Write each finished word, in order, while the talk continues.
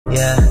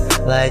Yeah,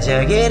 like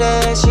jerky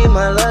that, she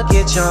my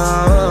lucky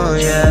charm,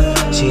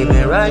 yeah. She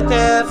been right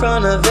there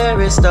from the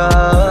very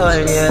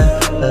start, yeah.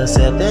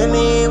 Accepting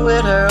me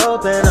with her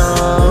open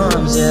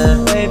arms,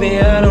 yeah. Baby,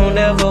 I don't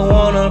ever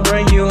wanna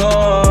bring you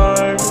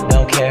harm.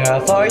 Don't care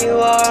how far you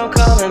are, I'm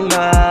coming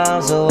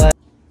miles away.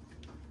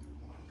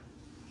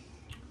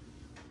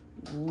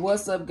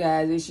 What's up,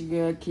 guys? It's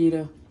your girl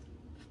Keeta.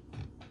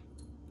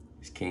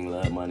 It's King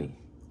Love Money.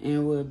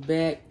 And we're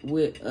back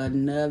with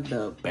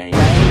another bang.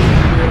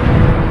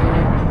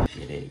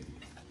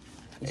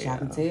 As y'all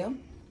can tell.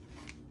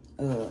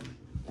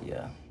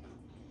 Yeah.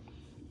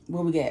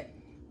 What we got?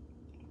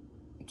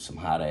 Some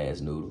hot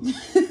ass noodles.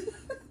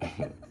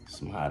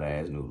 Some hot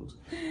ass noodles.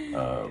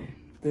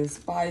 The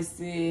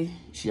spicy.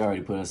 She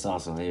already put a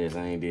sauce on hers.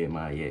 I ain't did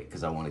mine yet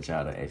because I wanted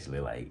y'all to actually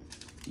like,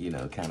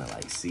 kind of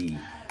like see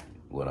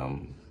what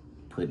I'm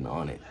putting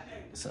on it.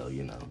 So,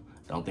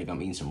 don't think I'm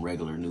eating some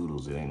regular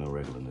noodles. It ain't no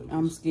regular noodles.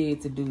 I'm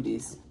scared to do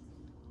this.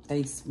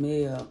 They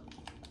smell,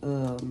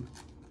 hot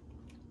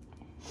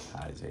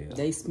as hell.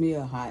 They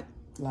smell hot.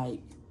 Like,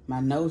 my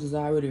nose is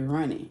already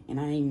running, and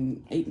I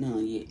ain't ate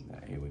none yet. All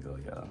right, here we go,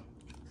 y'all.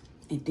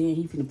 And then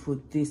he finna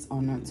put this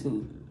on there,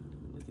 too.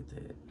 Look at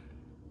that.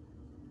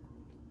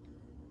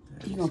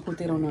 He gonna put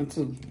that on there,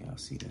 too. Y'all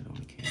see that on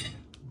the camera.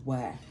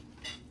 Why?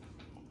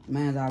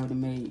 Mine's already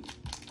made.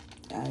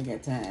 I ain't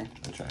got time.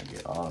 I'm trying to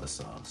get all the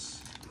sauce.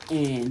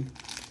 And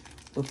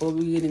before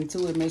we get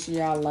into it, make sure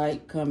y'all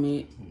like,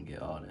 comment,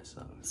 get all that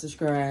sauce,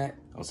 subscribe,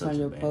 turn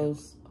your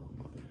posts.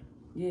 Oh,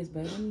 yes,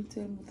 baby, let me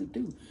tell you what to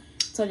do.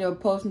 Turn your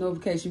post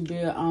notification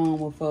bell on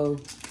before,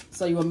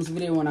 so you won't miss a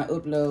video when I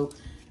upload.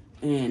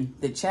 And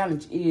the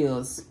challenge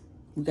is,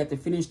 we got to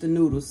finish the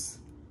noodles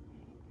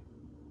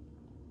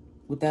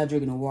without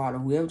drinking the water.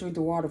 Whoever drink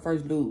the water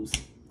first lose.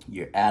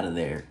 You're out of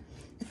there.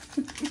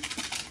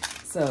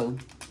 So,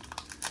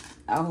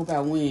 I hope I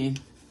win.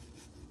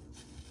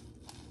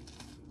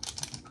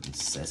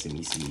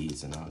 Sesame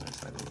seeds and all that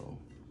type of little.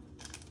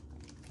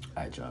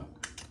 All right, y'all.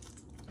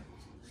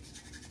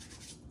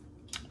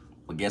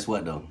 But guess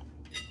what, though?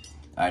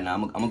 All right, now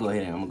I'm gonna go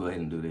ahead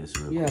and do this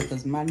real quick. Yeah,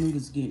 because my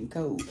noodles getting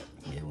cold.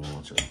 Yeah, we don't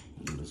want your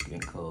noodles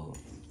getting cold.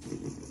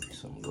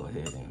 So I'm gonna go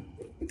ahead and.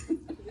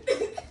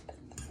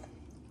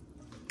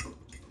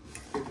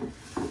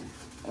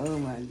 Oh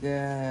my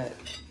God.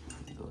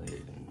 Go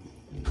ahead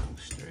and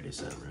stir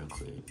this up real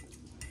quick.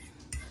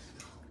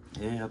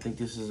 Yeah, I think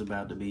this is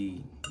about to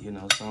be,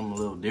 something a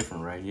little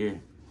different right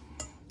here.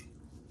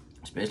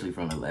 Especially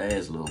from the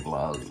last little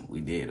vlog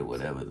we did or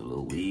whatever, the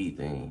little weed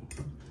thing.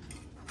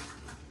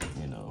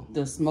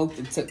 The smoke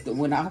detector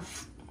went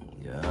off.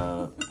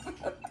 Yeah.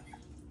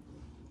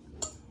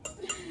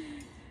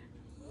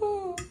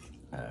 Oh,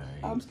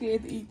 Alright. I'm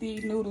scared to eat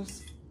these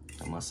noodles.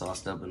 Am I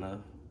sauced up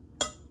enough?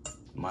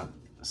 Am I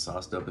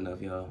sauced up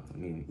enough, y'all? I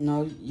mean,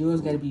 no,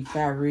 yours gotta be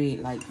fire red,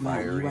 like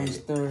mine. You ain't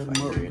stirred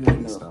them up good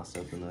enough. Sauced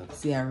up enough.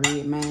 See how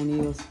red mine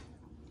is?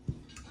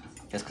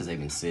 That's because they've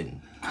been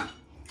sitting.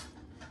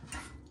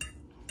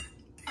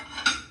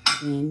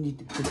 And you need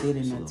to put that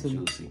in there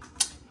too. Juicy.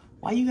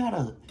 Why you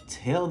gotta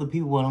tell the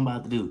people what I'm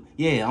about to do?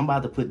 Yeah, I'm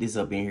about to put this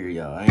up in here,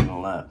 y'all. I ain't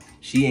gonna lie.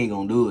 She ain't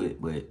gonna do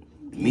it, but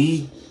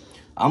me,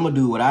 I'm gonna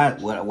do what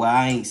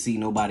I ain't see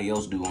nobody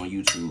else do on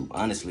YouTube.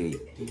 Honestly,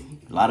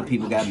 a lot of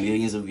people got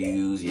millions of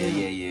views. Yeah.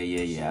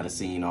 I done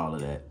seen all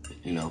of that.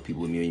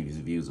 People with millions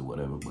of views or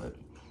whatever. But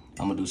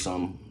I'm gonna do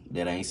something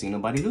that I ain't seen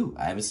nobody do.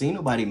 I haven't seen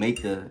nobody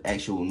make the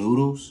actual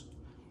noodles,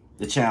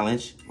 the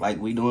challenge like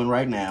we doing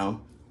right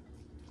now.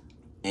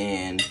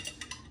 And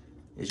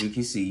as you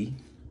can see,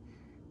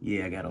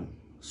 yeah, I got them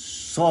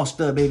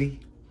sauced up, baby.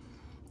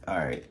 All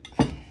right.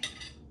 I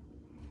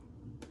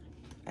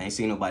ain't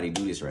seen nobody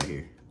do this right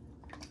here.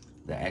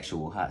 The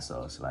actual hot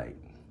sauce, like,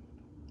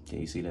 can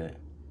you see that?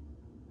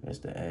 That's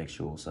the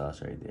actual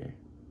sauce right there.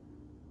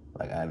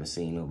 Like, I haven't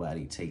seen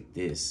nobody take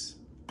this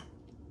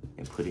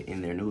and put it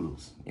in their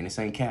noodles. And this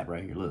ain't cap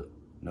right here, look.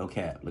 No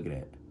cap, look at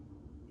that.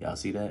 Y'all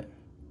see that?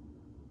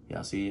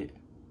 Y'all see it?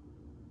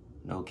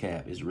 No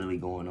cap, it's really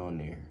going on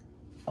there.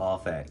 All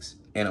facts.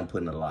 And I'm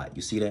putting a lot.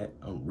 You see that?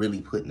 I'm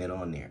really putting it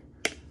on there.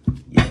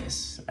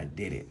 Yes, I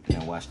did it.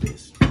 Now watch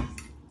this.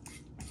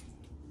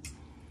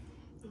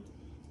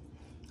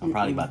 I'm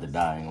probably about to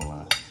die, I ain't gonna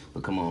lie.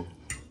 But come on.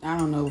 I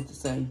don't know what to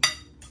say.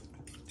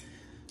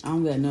 I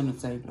don't got nothing to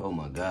say. Oh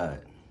my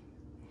God.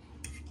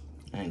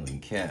 I ain't gonna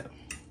cap.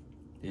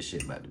 This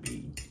shit about to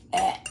be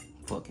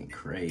fucking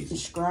crazy.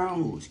 It's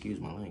strong. Oh, excuse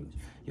my language.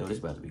 Yo, this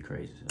about to be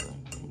crazy.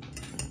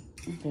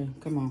 Okay,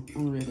 come on.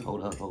 I'm ready.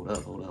 Hold up.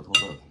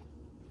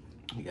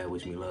 You gotta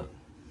wish me luck.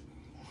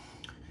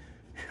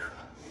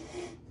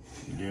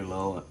 Dear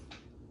Lord,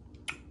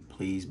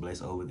 please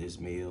bless over this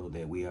meal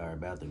that we are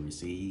about to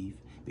receive,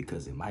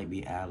 because it might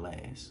be our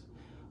last.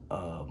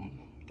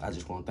 I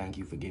just want to thank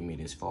you for getting me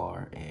this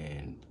far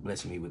and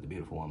blessing me with the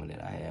beautiful woman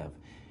that I have.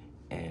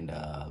 And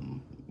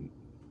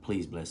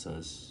please bless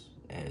us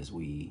as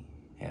we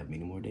have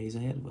many more days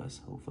ahead of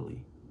us,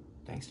 hopefully.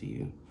 Thanks to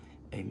you.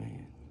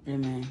 Amen.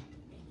 Amen.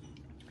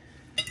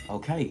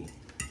 Okay.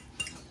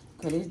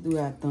 Okay, let's do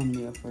our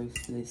thumbnail first,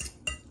 please.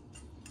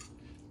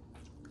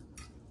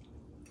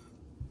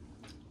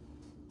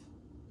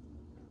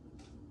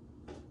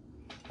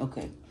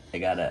 Okay. They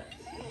got that.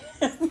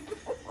 All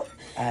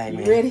right, You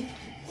man. ready?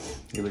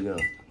 Here we go.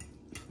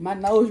 My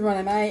nose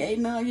running. I ain't ate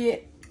none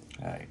yet.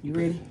 All right. You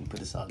ready?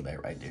 Put the sauce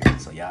back right there.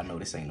 So y'all know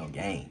this ain't no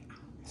game.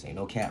 This ain't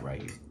no cap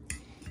right here.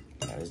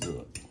 All right, let's do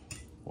it.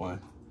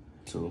 1,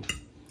 2,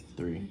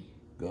 3,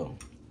 go.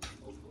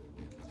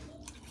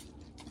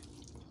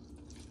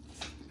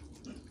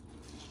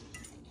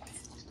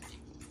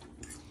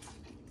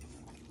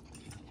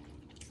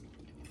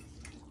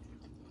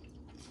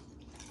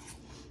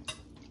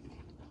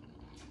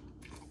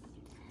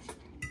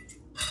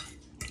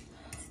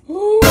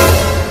 Ooh.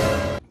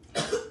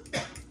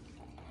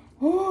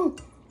 Ooh.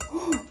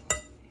 Ooh.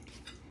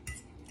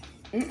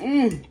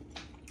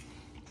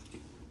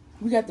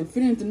 We got to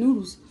fit into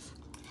noodles.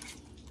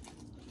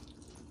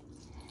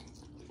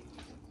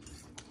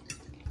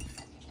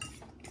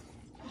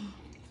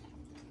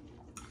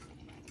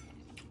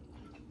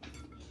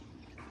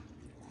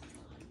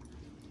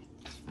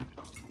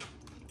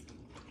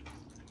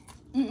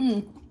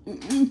 Mm-mm.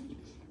 Mm-mm.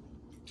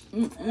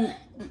 Mm-mm.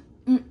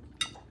 Mm-mm.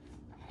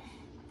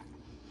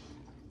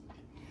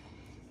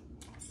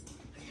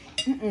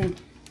 Mm-mm.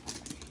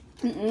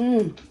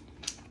 Mm-mm.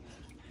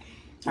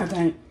 I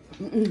can't.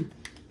 Mm-mm.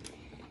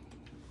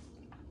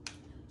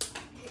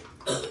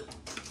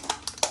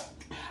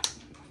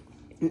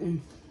 Mm-mm.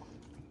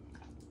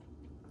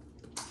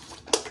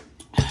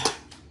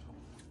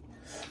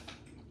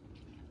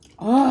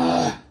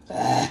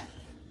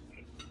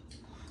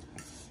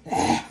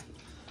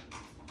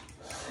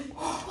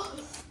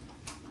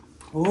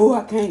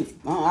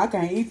 Oh, I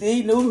can't eat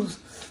these noodles.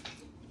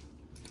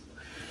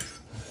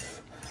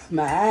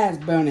 My eyes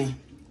burning.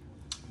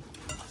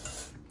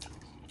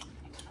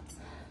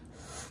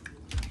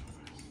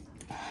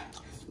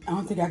 I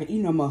don't think I can eat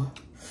no more.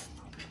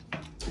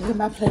 Look at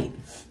my plate.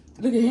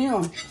 Look at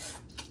him.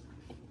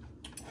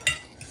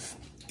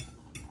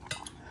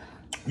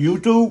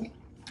 YouTube,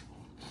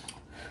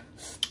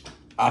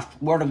 I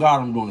swear to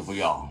God I'm doing it for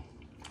y'all.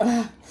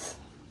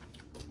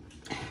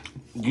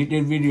 Get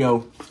this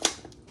video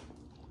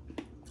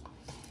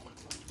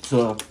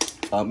to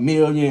 1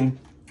 million+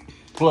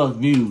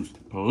 views,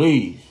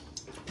 please.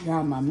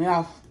 Got my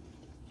mouth.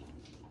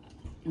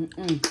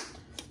 Mm-mm.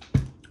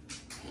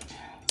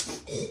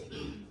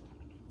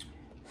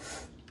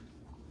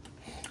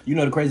 You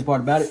know the crazy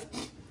part about it?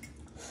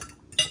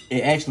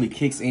 It actually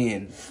kicks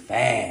in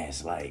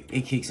fast. Like,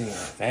 it kicks in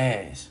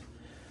fast.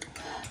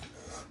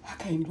 I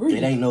can't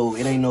breathe.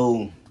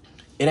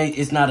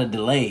 It's not a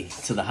delay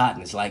to the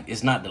hotness. Like,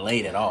 it's not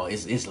delayed at all.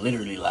 It's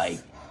literally like,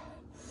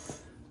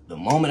 the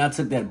moment I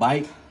took that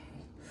bite,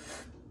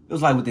 it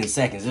was like within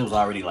seconds. It was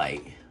already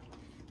like,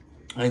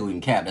 I ain't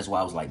even cap. That's why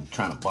I was like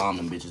trying to bomb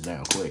them bitches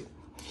down quick.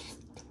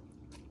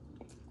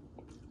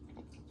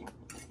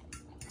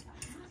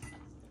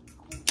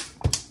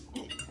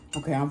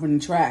 Okay, I'm gonna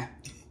try.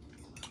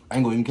 I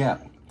ain't gonna even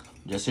cap.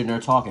 Just sitting there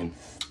talking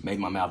made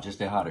my mouth just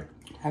that hotter.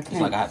 I can't.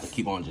 It's like I have to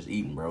keep on just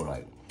eating, bro.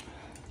 Like,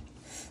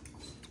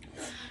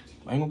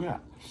 I ain't gonna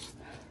cap.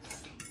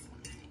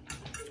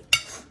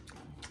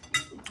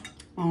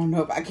 I don't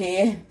know if I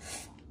can.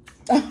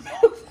 I don't know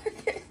if I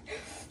can.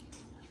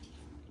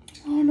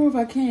 I don't know if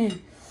I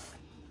can.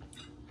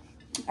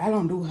 I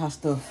don't do hot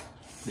stuff.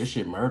 This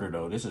shit murder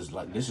though. This is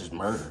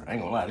murder. I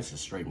ain't gonna lie, this is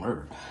straight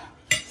murder.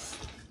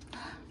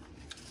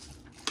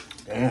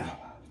 Damn.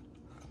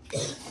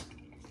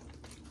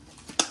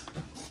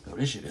 Yo,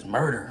 this shit is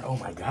murder. Oh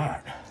my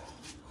God.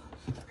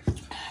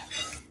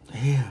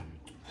 Damn.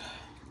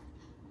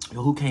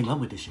 Yo, who came up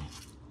with this shit?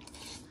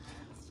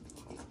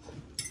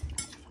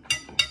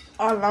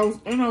 I lost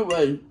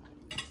anyway.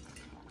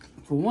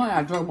 For one,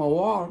 I drank my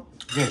water.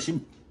 Yeah,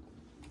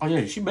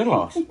 she been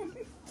lost.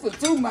 For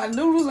two, my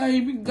noodles ain't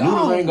even gone.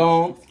 Noodles ain't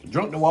gone.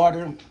 Drunk the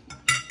water.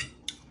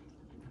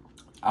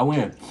 I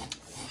win.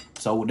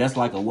 So that's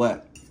like a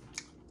what?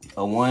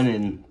 A 1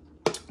 in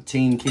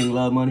Team King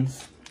Love money?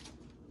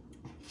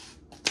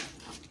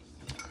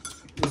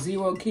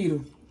 0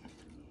 keto.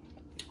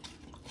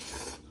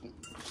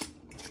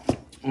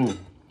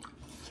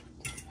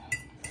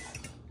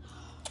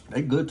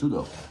 They good too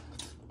though.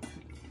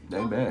 They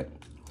ain't bad.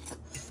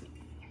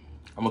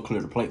 I'm gonna clear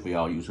the plate for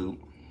y'all, YouTube.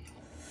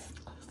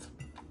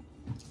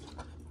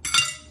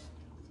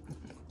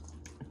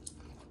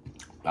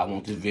 I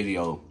want this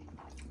video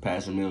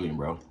past 1 million,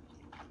 bro.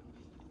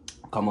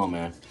 Come on,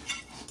 man.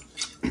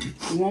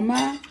 You want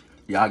mine?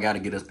 Y'all gotta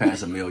get us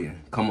past 1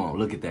 million. Come on,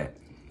 look at that.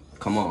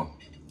 Come on.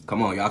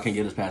 Come on, y'all can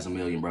get us past 1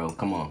 million, bro.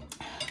 Come on.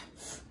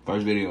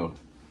 First video.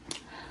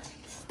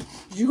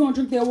 You gonna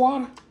drink that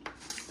water?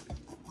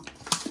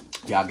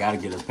 Y'all gotta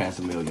get us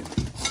past 1 million.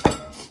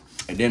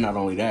 And then not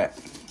only that,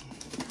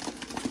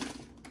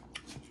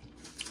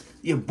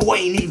 your boy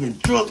ain't even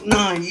drunk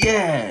none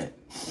yet.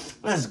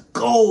 Let's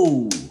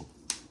go.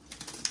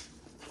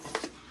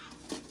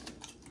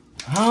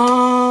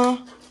 Huh?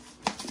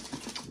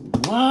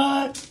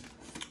 What?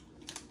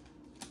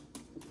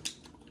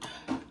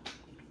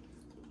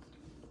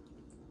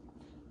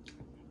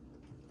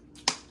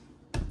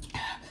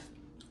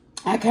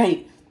 I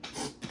can't.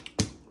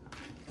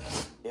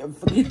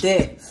 Forget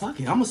that. Fuck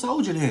it, I'm a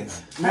soldier then.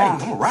 Nah.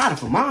 Hey, I'm a rider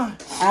for mine.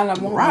 I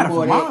don't want no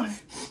more of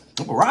that.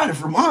 I'm a rider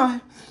for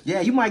mine.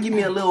 Yeah, you might give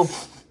me a little.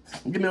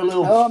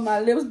 Oh, my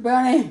lips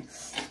burning.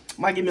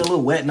 Might give me a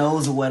little wet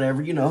nose or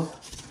whatever, you know.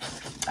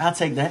 I'll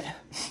take that.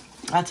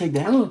 I'll take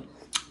that.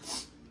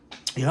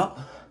 Yup.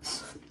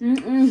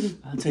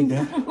 I'll take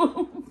that.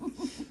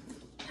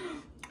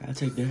 I'll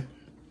take that.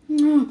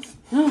 You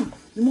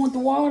want the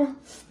water?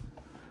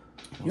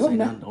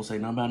 Don't say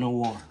nothing about no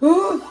water.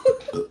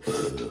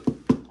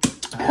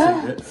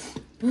 I'll take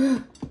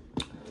that.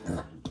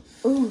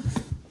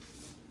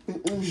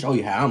 Show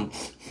you how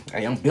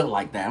I'm built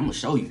like that. I'm gonna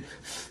show you.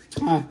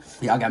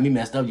 Y'all got me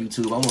messed up,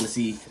 YouTube. I want to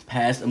see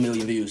past 1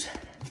 million views.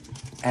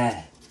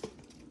 That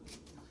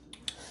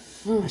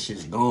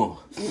shit's gone.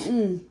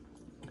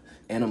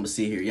 And I'm gonna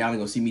sit here. Y'all ain't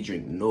gonna see me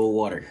drink no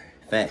water.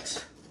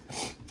 Facts.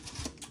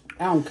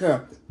 I don't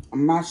care.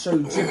 I'm not sure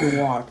you drinking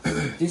water.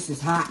 This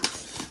is hot.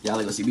 Y'all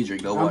ain't gonna see me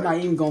drink no water. I'm not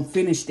even gonna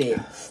finish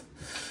that.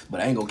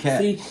 But I ain't gonna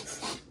cap. See?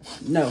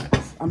 No,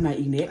 I'm not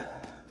eating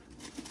that.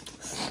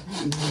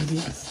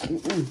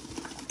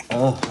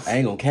 I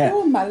ain't gonna cap.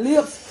 Oh, my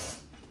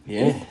lips.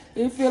 Yeah.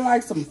 It feel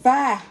like some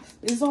fire.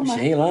 It's on my.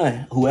 She ain't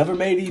lying. Whoever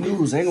made these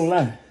noodles ain't gonna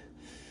lie.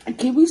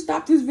 Can we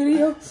stop this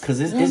video? Cause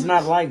it's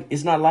not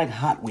like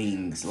hot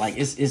wings. Like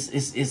it's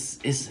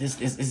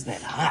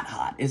that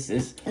hot.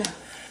 It's.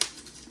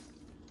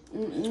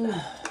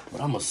 But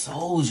I'm a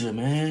soldier,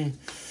 man.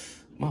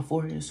 My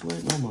forehead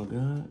sweating. Oh my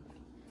god.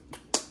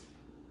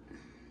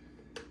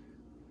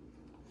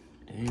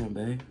 Damn,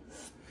 babe.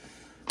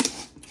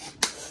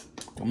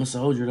 I'm a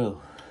soldier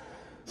though.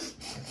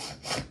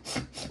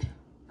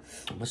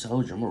 I'm a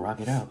soldier. I'm gonna rock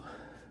it out.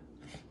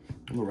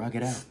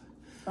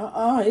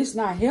 It's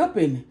not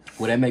helping.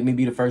 Would that make me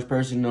be the first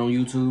person on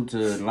YouTube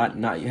to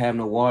not have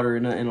no water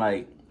and nothing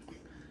like?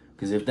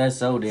 Because if that's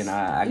so, then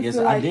I guess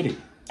I did it.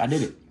 I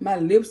did it. My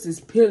lips is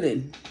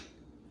peeling.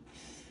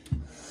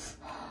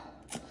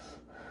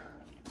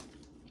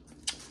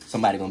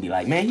 Somebody gonna be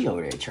like, man, he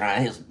over there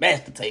trying his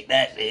best to take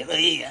that shit.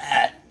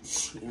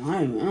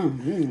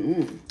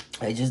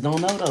 They just don't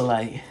know though.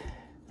 Like,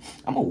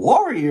 I'm a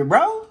warrior,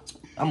 bro.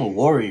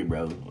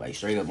 Like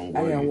straight up, I'm a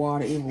warrior. I got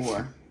water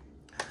everywhere.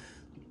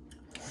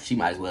 She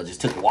might as well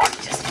just took the water.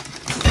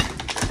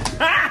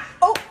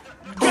 Oh,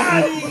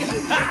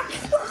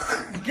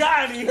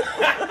 Got him.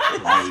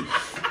 Like,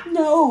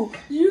 no,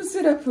 you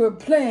sit up here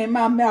playing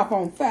my mouth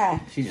on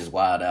fire. she just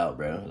wild out,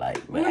 bro.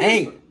 Like, but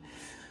ain't.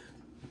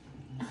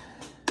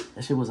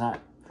 That shit was hot.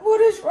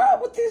 What is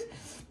wrong with this?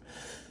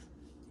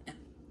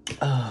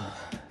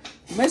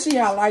 Make sure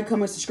y'all like,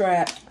 comment,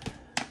 subscribe.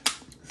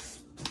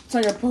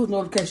 Turn your post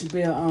notification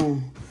bell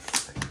on.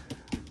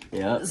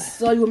 Yep.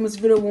 So you will miss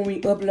video when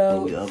we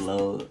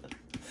upload.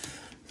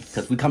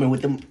 Cause we coming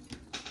with them.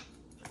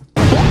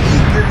 You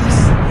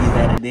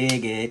better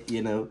dig it,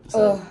 you know.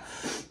 So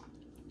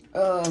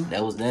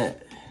that was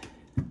that.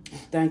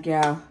 Thank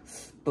y'all.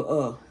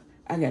 But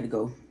I gotta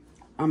go.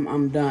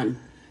 I'm done.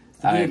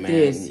 All right, man.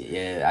 This.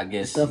 Yeah, I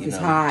guess Stuff is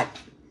hot.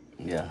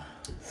 Yeah.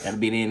 That'll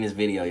be the end of this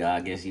video, y'all.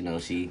 I guess,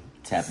 she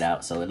tapped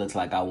out. So it looks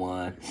like I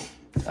won.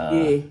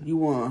 Yeah, you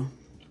won.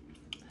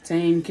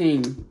 Team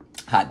King.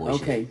 Hot boy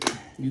shit. Okay,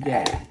 you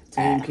got it.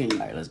 Team King. All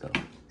right, let's go.